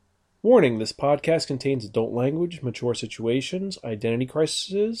Warning, this podcast contains adult language, mature situations, identity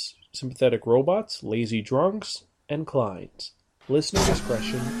crises, sympathetic robots, lazy drunks, and Kleins. Listener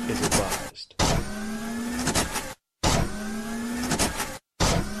discretion is advised.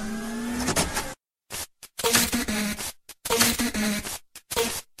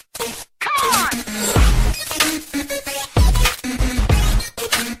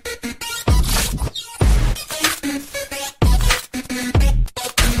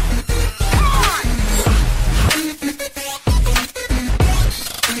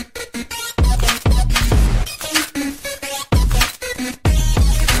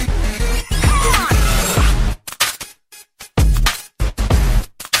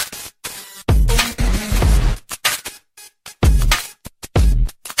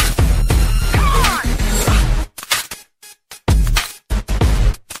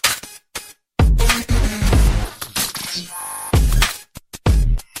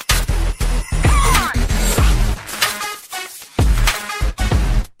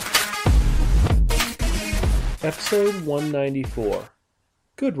 Episode 194,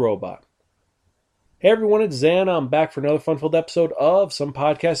 Good Robot. Hey everyone, it's Zan. I'm back for another fun-filled episode of some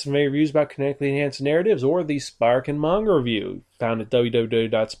podcasts and reviews about kinetically enhanced narratives, or the Sparkin manga review, found at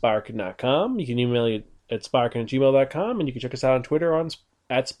www.sparkin.com. You can email me at sparkin@gmail.com, and you can check us out on Twitter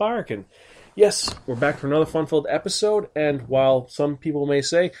at Sparkin. Yes, we're back for another fun-filled episode, and while some people may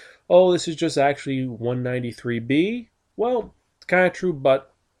say, oh, this is just actually 193B, well, it's kind of true,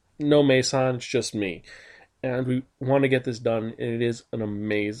 but no Mason, it's just me. And we want to get this done, and it is an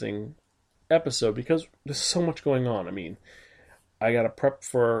amazing episode because there's so much going on. I mean, I got to prep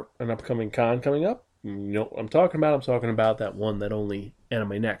for an upcoming con coming up. You know what I'm talking about? I'm talking about that one that only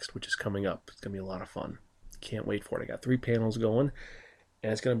Anime Next, which is coming up. It's going to be a lot of fun. Can't wait for it. I got 3 panels going,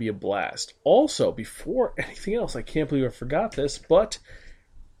 and it's going to be a blast. Also, before anything else, I can't believe I forgot this, but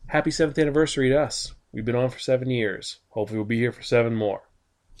happy 7th anniversary to us. We've been on for 7 years. Hopefully we'll be here for 7 more.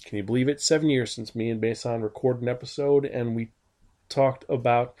 Can you believe it? 7 years since me and Bason recorded an episode, and we talked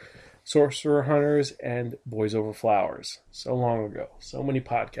about Sorcerer Hunters and Boys Over Flowers. So long ago. So many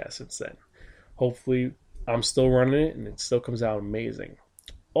podcasts since then. Hopefully, I'm still running it, and it still comes out amazing.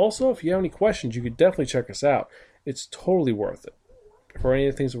 Also, if you have any questions, you could definitely check us out. It's totally worth it. For any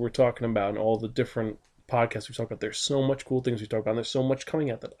of the things that we're talking about and all the different podcasts we talk about, there's so much cool things we talk about, and there's so much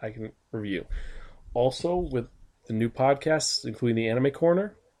coming out that I can review. Also, with the new podcasts, including the Anime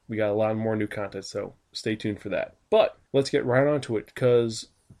Corner, we got a lot more new content, so stay tuned for that. But let's get right on to it, because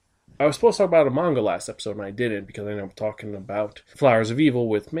I was supposed to talk about a manga last episode, and I didn't, because I ended up talking about Flowers of Evil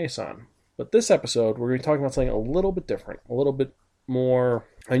with Mason. But this episode, we're going to be talking about something a little bit different, a little bit more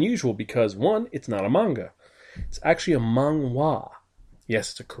unusual, because, one, it's not a manga. It's actually a manhwa.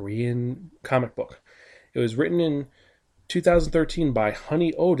 Yes, it's a Korean comic book. It was written in 2013 by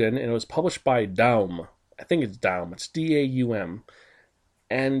Honey Odin, and it was published by Daum. I think it's Daum. It's D-A-U-M.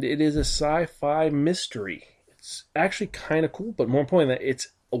 And it is a sci-fi mystery. It's actually kind of cool, but more importantly, it's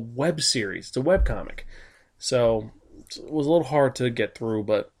a web series. It's a webcomic. So it was a little hard to get through,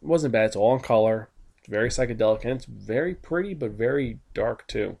 but it wasn't bad. It's all in color. It's very psychedelic, and it's very pretty, but very dark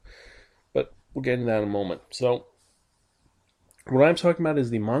too. But we'll get into that in a moment. So what I'm talking about is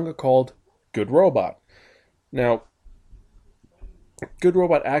the manga called Good Robot. Now, Good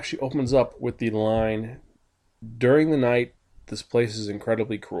Robot actually opens up with the line, "During the night, this place is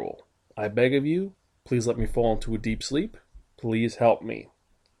incredibly cruel. I beg of you, please let me fall into a deep sleep. Please help me."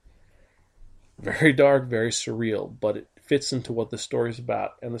 Very dark, very surreal, but it fits into what the story is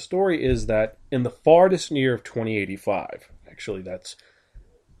about. And the story is that in the far distant year of 2085, actually that's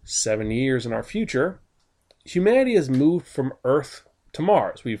 7 years in our future, humanity has moved from Earth to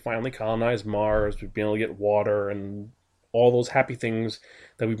Mars. We've finally colonized Mars. We've been able to get water and all those happy things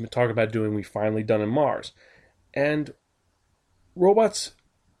that we've been talking about doing, we've finally done in Mars. And robots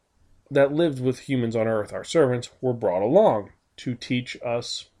that lived with humans on Earth, our servants, were brought along to teach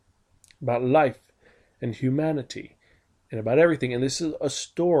us about life and humanity and about everything. And this is a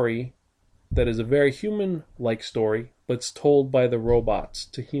story that is a very human-like story, but it's told by the robots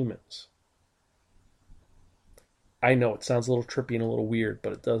to humans. I know it sounds a little trippy and a little weird,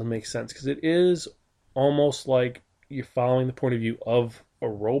 but it does make sense because it is almost like you're following the point of view of a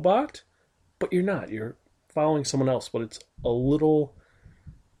robot, but you're not. You're following someone else, but it's a little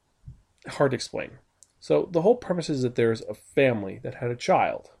hard to explain. So the whole premise is that there's a family that had a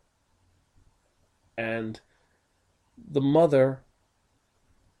child, and the mother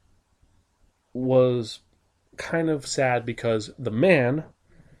was kind of sad because the man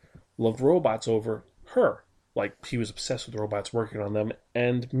loved robots over her. Like, he was obsessed with robots, working on them,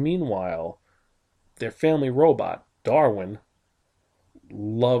 and meanwhile, their family robot, Darwin,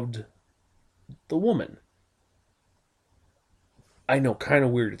 loved the woman. I know, kind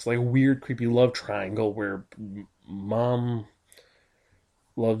of weird. It's like a weird, creepy love triangle where mom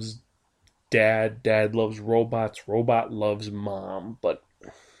loves dad, dad loves robots, robot loves mom, but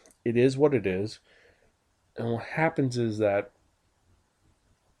it is what it is. And what happens is that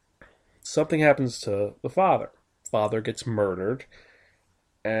something happens to the father. Father gets murdered,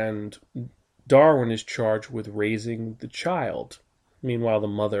 and Darwin is charged with raising the child. Meanwhile, the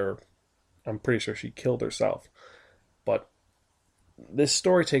mother, I'm pretty sure she killed herself. But this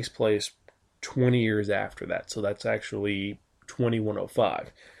story takes place 20 years after that, so that's actually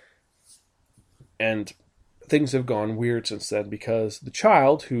 2105. And things have gone weird since then because the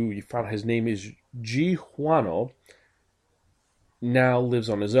child, who you found his name is Ji Huano, now lives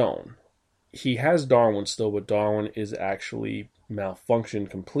on his own. He has Darwin still, but Darwin is actually malfunctioned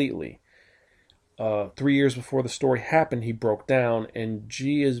completely. 3 years before the story happened, he broke down, and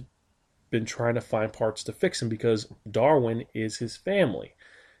G has been trying to find parts to fix him because Darwin is his family.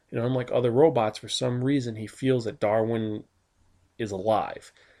 And unlike other robots, for some reason, he feels that Darwin is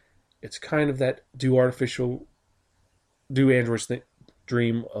alive. It's kind of that do androids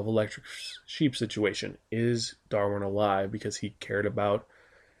dream of electric sheep situation. Is Darwin alive because he cared about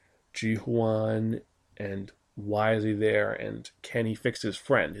Ji Huan, and why is he there, and can he fix his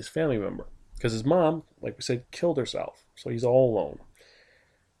friend, his family member? Because his mom, like we said, killed herself, so he's all alone.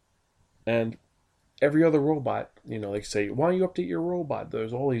 And every other robot, they say, why don't you update your robot?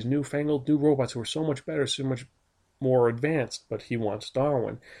 There's all these newfangled new robots who are so much better, so much more advanced, but he wants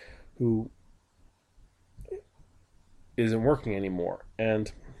Darwin, who isn't working anymore.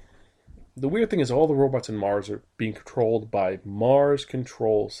 And the weird thing is all the robots in Mars are being controlled by Mars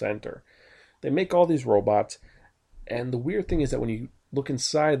Control Center. They make all these robots, and the weird thing is that when you look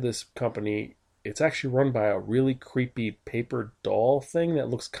inside this company, it's actually run by a really creepy paper doll thing that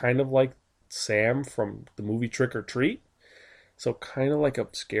looks kind of like Sam from the movie Trick or Treat. So kind of like a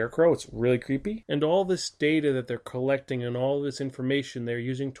scarecrow. It's really creepy. And all this data that they're collecting and all this information they're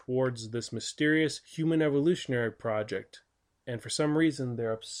using towards this mysterious human evolutionary project. And for some reason,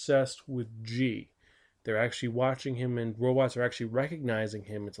 they're obsessed with G. They're actually watching him, and robots are actually recognizing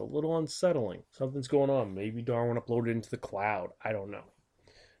him. It's a little unsettling. Something's going on. Maybe Darwin uploaded it into the cloud. I don't know.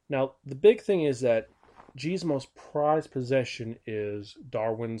 Now, the big thing is that G's most prized possession is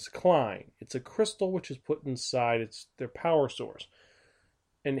Darwin's Klein. It's a crystal which is put inside their power source.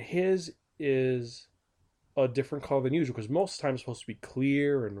 And his is a different color than usual because most of the time it's supposed to be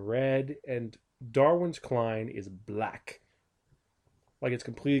clear and red, and Darwin's Klein is black. Like it's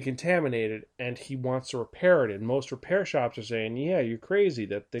completely contaminated, and he wants to repair it. And most repair shops are saying, yeah, you're crazy.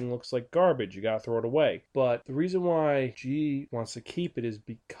 That thing looks like garbage. You got to throw it away. But the reason why G wants to keep it is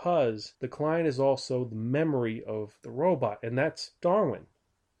because the Klein is also the memory of the robot, and that's Darwin.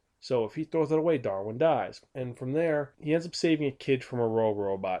 So if he throws it away, Darwin dies. And from there, he ends up saving a kid from a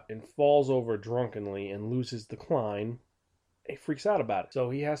robot and falls over drunkenly and loses the Klein. He freaks out about it. So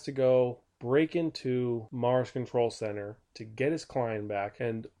he has to go break into Mars Control Center to get his Klein back,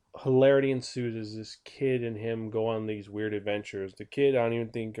 and hilarity ensues as this kid and him go on these weird adventures. The kid, I don't even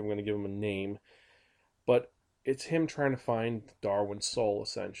think I'm going to give him a name, but it's him trying to find Darwin's soul,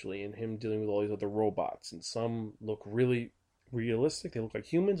 essentially, and him dealing with all these other robots. And some look really realistic. They look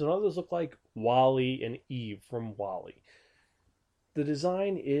like humans, and others look like Wall-E and Eve from Wall-E. The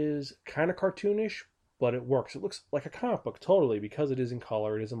design is kind of cartoonish, but it works. It looks like a comic book totally because it is in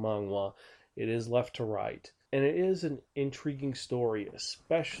color, it is a manga, it is left to right. And it is an intriguing story,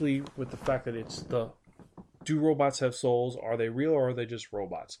 especially with the fact that it's do robots have souls? Are they real or are they just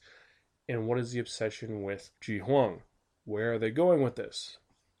robots? And what is the obsession with Ji Huang? Where are they going with this?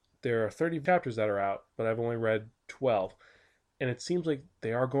 There are 30 chapters that are out, but I've only read 12. And it seems like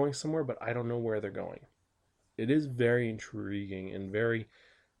they are going somewhere, but I don't know where they're going. It is very intriguing and very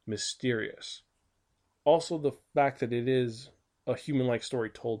mysterious. Also, the fact that it is a human-like story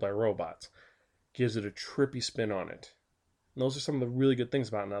told by robots gives it a trippy spin on it. And those are some of the really good things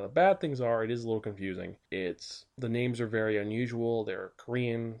about it. Now, the bad things are it is a little confusing. The names are very unusual. They're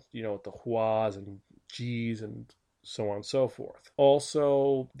Korean, with the Huas and G's and so on and so forth.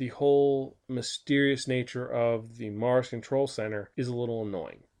 Also, the whole mysterious nature of the Mars Control Center is a little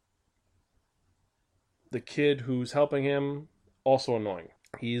annoying. The kid who's helping him, also annoying.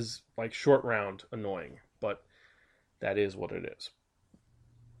 He's like short round annoying, but that is what it is.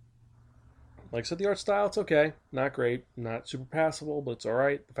 Like I said, the art style, it's okay. Not great, not super passable, but it's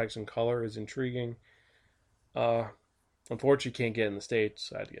alright. The effects and color is intriguing. Unfortunately, can't get in the States,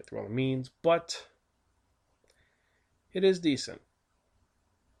 so I had to get through all the means, but it is decent.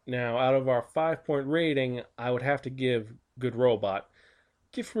 Now, out of our 5-point rating, I would have to give Good Robot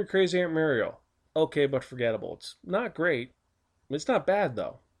Gift from Your Crazy Aunt Muriel. Okay, but forgettable. It's not great. It's not bad,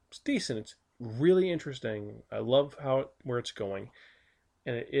 though. It's decent. It's really interesting. I love where it's going.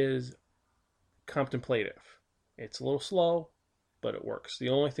 And it is contemplative. It's a little slow, but it works. The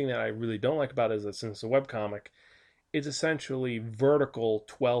only thing that I really don't like about it is that since it's a webcomic, it's essentially vertical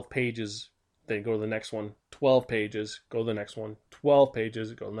 12 pages, then go to the next one, 12 pages, go to the next one, 12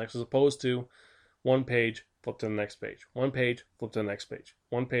 pages, go to the next, as opposed to one page, flip to the next page. One page, flip to the next page.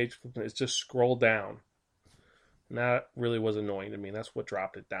 One page, flip to it's just scroll down. And that really was annoying to me. That's what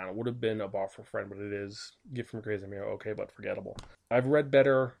dropped it down. It would have been a Bar for a Friend, but it is Gift from Crazy Mirror, okay, but forgettable. I've read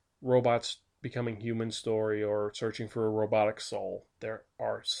better robots becoming human story or searching for a robotic soul. There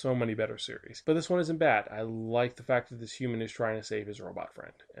are so many better series. But this one isn't bad. I like the fact that this human is trying to save his robot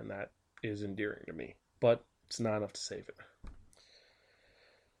friend, and that is endearing to me. But it's not enough to save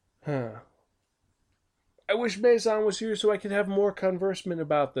it. I wish Maison was here so I could have more conversation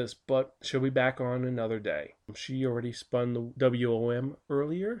about this, but she'll be back on another day. She already spun the WOM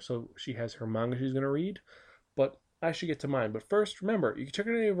earlier, so she has her manga she's going to read, but I should get to mine. But first, remember, you can check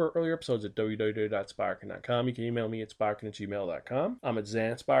out any of our earlier episodes at www.spirekin.com. You can email me at spirekin@gmail.com. I'm at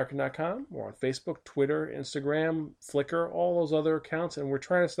zan@spirekin.com. We're on Facebook, Twitter, Instagram, Flickr, all those other accounts, and we're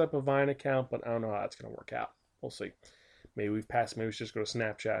trying to set up a Vine account, but I don't know how it's going to work out. We'll see. Maybe we should just go to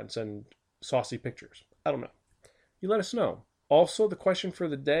Snapchat and send saucy pictures. I don't know. You let us know. Also, the question for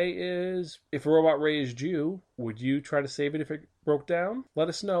the day is, if a robot raised you, would you try to save it if it broke down? Let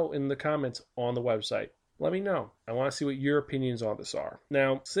us know in the comments on the website. Let me know. I want to see what your opinions on this are.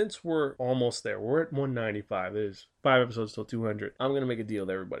 Now, since we're almost there, we're at 195. There's 5 episodes till 200. I'm going to make a deal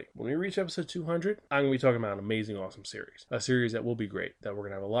with everybody. When we reach episode 200, I'm going to be talking about an amazing, awesome series. A series that will be great, that we're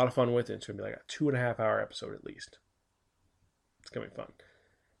going to have a lot of fun with, and it's going to be like a 2.5-hour episode at least. It's going to be fun.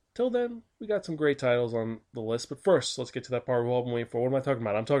 Till then, we got some great titles on the list. But first, let's get to that part we've all been waiting for. What am I talking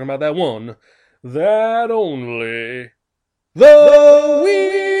about? I'm talking about that one, that only, the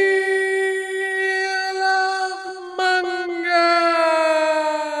Wheel of Manga!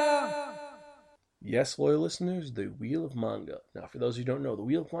 Yes, loyal listeners, the Wheel of Manga. Now, for those who don't know, the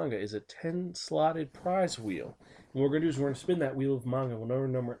Wheel of Manga is a 10-slotted prize wheel. And what we're going to do is we're going to spin that Wheel of Manga. Whatever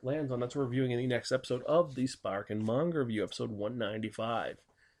number it lands on, that's what we're reviewing in the next episode of the Spirekin Manga Review, episode 195.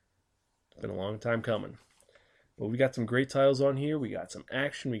 It's been a long time coming. But we got some great titles on here. We got some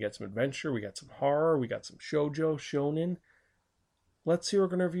action. We got some adventure. We got some horror. We got some shoujo, shonen. Let's see what we're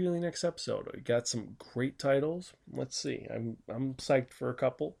going to review in the next episode. We got some great titles. Let's see. I'm psyched for a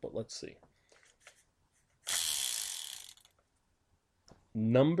couple, but let's see.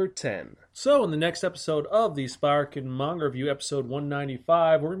 Number 10. So, in the next episode of the Spirekin Manga Review, episode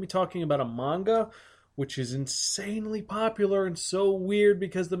 195, we're going to be talking about a manga which is insanely popular and so weird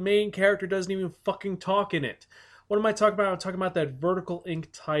because the main character doesn't even fucking talk in it. What am I talking about? I'm talking about that Vertical Ink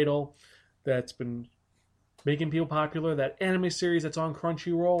title that's been making people popular, that anime series that's on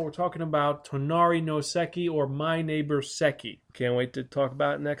Crunchyroll. We're talking about Tonari no Seki, or My Neighbor Seki. Can't wait to talk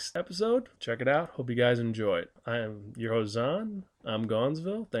about it next episode. Check it out. Hope you guys enjoy it. I am your host, Zan. I'm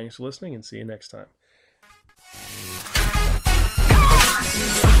Gonzville. Thanks for listening, and see you next time.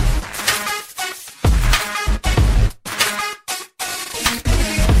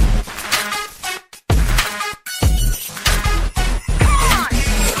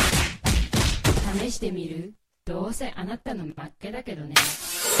 試してみる？どうせあなたの負けだけどね。